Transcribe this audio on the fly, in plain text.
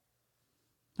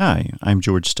Hi, I'm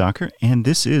George Stocker, and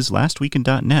this is Last Week in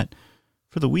 .NET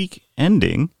for the week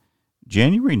ending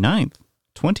January 9th,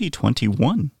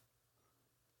 2021.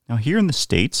 Now, here in the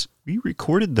States, we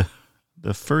recorded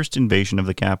the first invasion of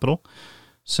the Capitol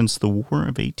since the War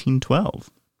of 1812.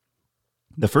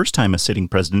 The first time a sitting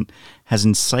president has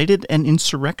incited an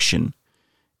insurrection,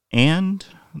 and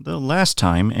the last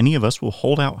time any of us will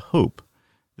hold out hope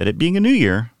that it being a new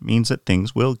year means that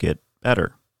things will get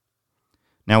better.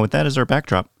 Now, with that as our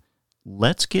backdrop,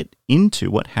 let's get into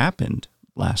what happened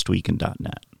last week in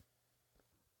 .NET.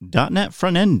 .NET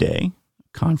Front-End Day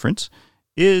conference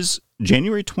is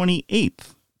January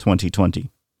 28th,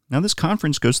 2020. Now, this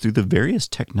conference goes through the various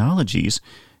technologies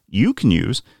you can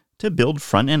use to build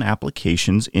front-end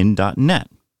applications in .NET.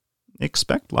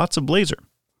 Expect lots of Blazor.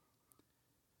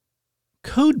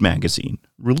 Code Magazine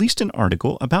released an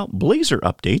article about Blazor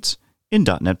updates in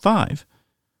 .NET 5.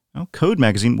 Now, Code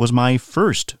Magazine was my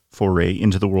first foray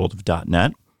into the world of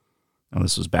 .NET. Now,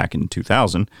 this was back in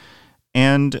 2000,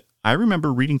 and I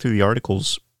remember reading through the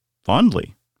articles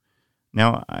fondly.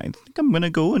 Now, I think I'm going to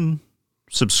go and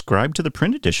subscribe to the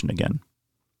print edition again.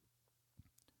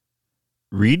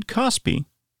 Reed Cosby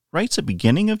writes a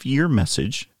beginning of year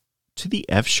message to the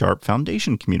F#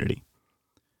 Foundation community.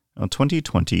 Now,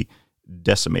 2020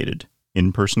 decimated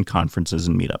in-person conferences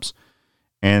and meetups.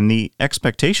 And the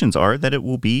expectations are that it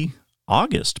will be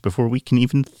August before we can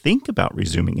even think about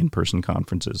resuming in-person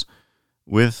conferences,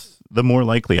 with the more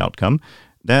likely outcome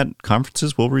that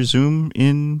conferences will resume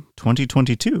in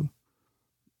 2022,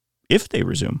 if they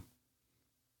resume.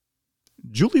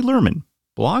 Julie Lerman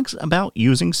blogs about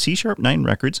using C#9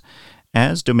 records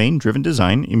as domain-driven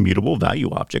design immutable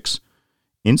value objects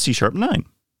in C#9.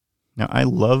 Now, I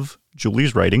love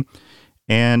Julie's writing,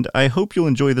 and I hope you'll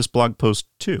enjoy this blog post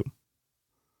too.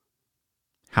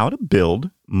 How to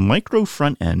build micro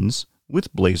front ends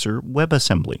with Blazor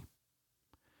WebAssembly.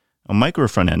 Now, micro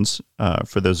front ends,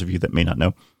 for those of you that may not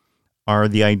know, are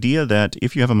the idea that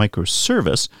if you have a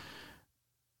microservice,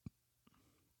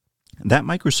 that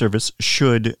microservice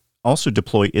should also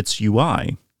deploy its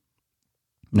UI.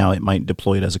 Now, it might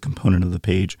deploy it as a component of the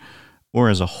page or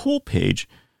as a whole page,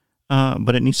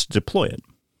 but it needs to deploy it.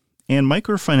 And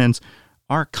micro front ends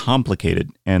are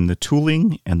complicated, and the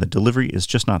tooling and the delivery is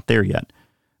just not there yet.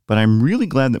 But I'm really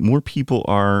glad that more people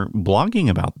are blogging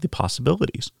about the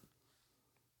possibilities.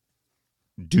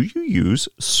 Do you use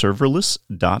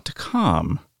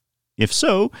serverless.com? If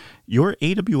so, your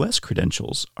AWS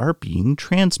credentials are being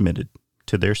transmitted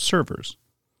to their servers.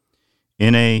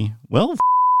 In a,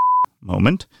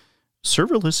 moment,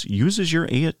 serverless uses your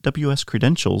AWS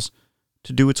credentials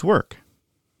to do its work.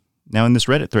 Now, in this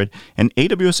Reddit thread, an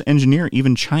AWS engineer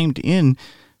even chimed in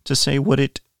to say what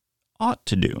it ought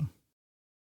to do.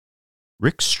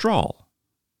 Rick Strahl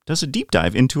does a deep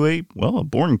dive into a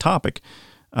boring topic,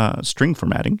 string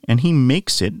formatting, and he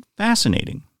makes it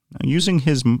fascinating. Now, using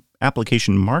his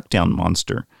application Markdown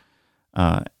Monster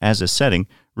as a setting,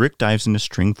 Rick dives into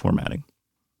string formatting.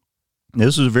 Now,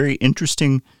 this is a very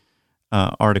interesting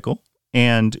article,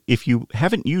 and if you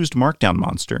haven't used Markdown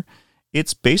Monster,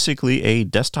 it's basically a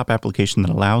desktop application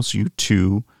that allows you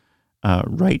to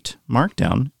write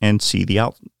Markdown and see the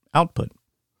output.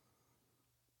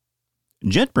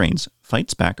 JetBrains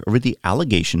fights back over the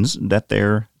allegations that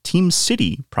their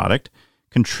TeamCity product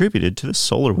contributed to the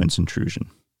SolarWinds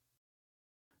intrusion.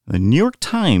 The New York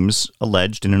Times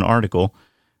alleged in an article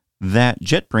that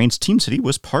JetBrains TeamCity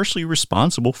was partially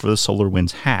responsible for the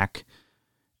SolarWinds hack,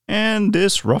 and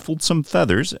this ruffled some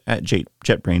feathers at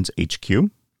JetBrains HQ.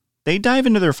 They dive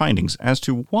into their findings as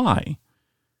to why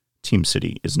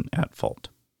TeamCity isn't at fault.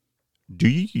 Do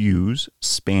you use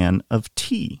span of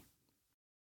T?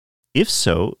 If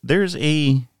so, there's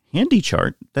a handy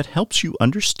chart that helps you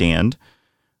understand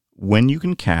when you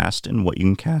can cast and what you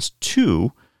can cast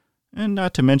to, and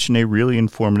not to mention a really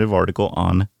informative article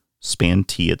on span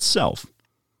T itself.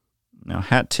 Now,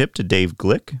 hat tip to Dave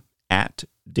Glick, at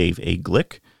Dave A.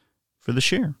 Glick, for the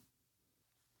share.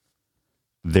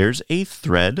 There's a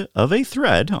thread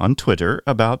on Twitter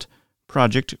about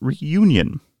Project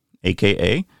Reunion,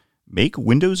 aka make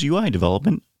Windows UI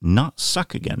development not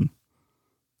suck again.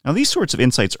 Now, these sorts of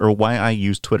insights are why I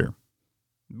use Twitter.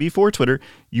 Before Twitter,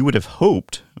 you would have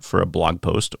hoped for a blog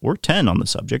post or 10 on the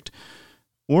subject,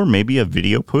 or maybe a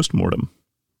video post-mortem.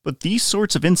 But these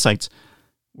sorts of insights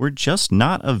were just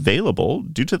not available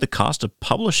due to the cost of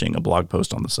publishing a blog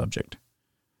post on the subject.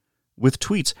 With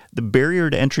tweets, the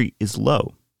barrier to entry is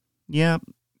low. Yeah,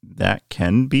 that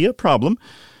can be a problem,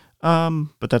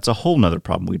 but that's a whole nother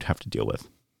problem we'd have to deal with.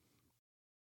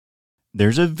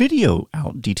 There's a video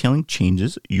out detailing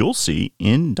changes you'll see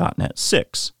in .NET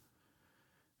 6.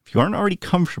 If If you aren't already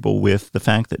comfortable with the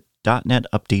fact that .NET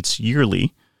updates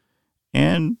yearly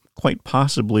and quite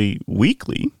possibly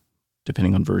weekly,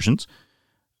 depending on versions,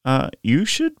 you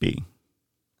should be.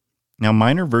 Now,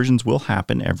 minor versions will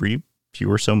happen every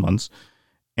few or so months,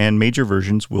 and major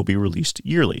versions will be released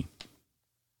yearly.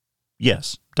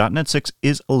 Yes, .NET 6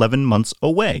 is 11 months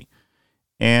away,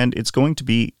 and it's going to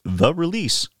be the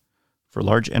release for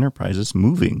large enterprises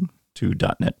moving to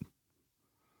 .NET.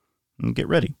 And get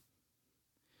ready.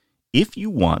 If you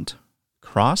want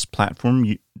cross-platform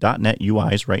 .NET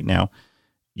UIs right now,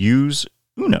 use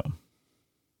Uno.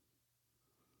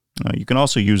 You can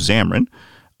also use Xamarin,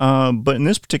 but in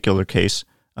this particular case,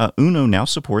 Uno now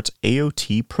supports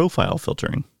AOT profile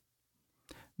filtering.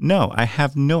 No, I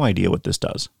have no idea what this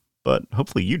does, but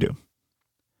hopefully you do.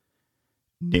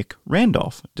 Nick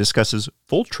Randolph discusses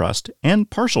full trust and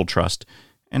partial trust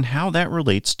and how that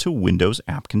relates to Windows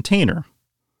App Container.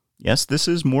 Yes, this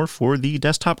is more for the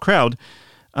desktop crowd,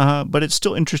 but it's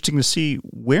still interesting to see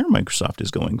where Microsoft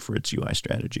is going for its UI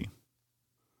strategy.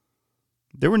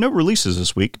 There were no releases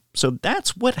this week, so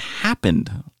that's what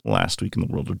happened last week in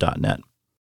the world of .NET.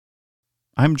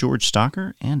 I'm George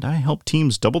Stocker, and I help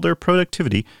teams double their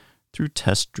productivity through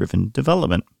test-driven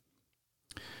development.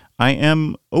 I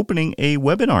am opening a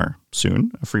webinar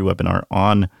soon, a free webinar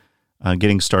on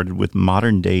getting started with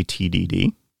modern-day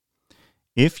TDD.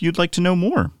 If you'd like to know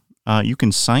more, you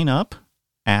can sign up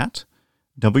at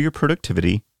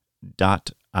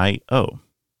doubleyourproductivity.io,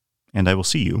 and I will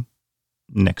see you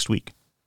next week.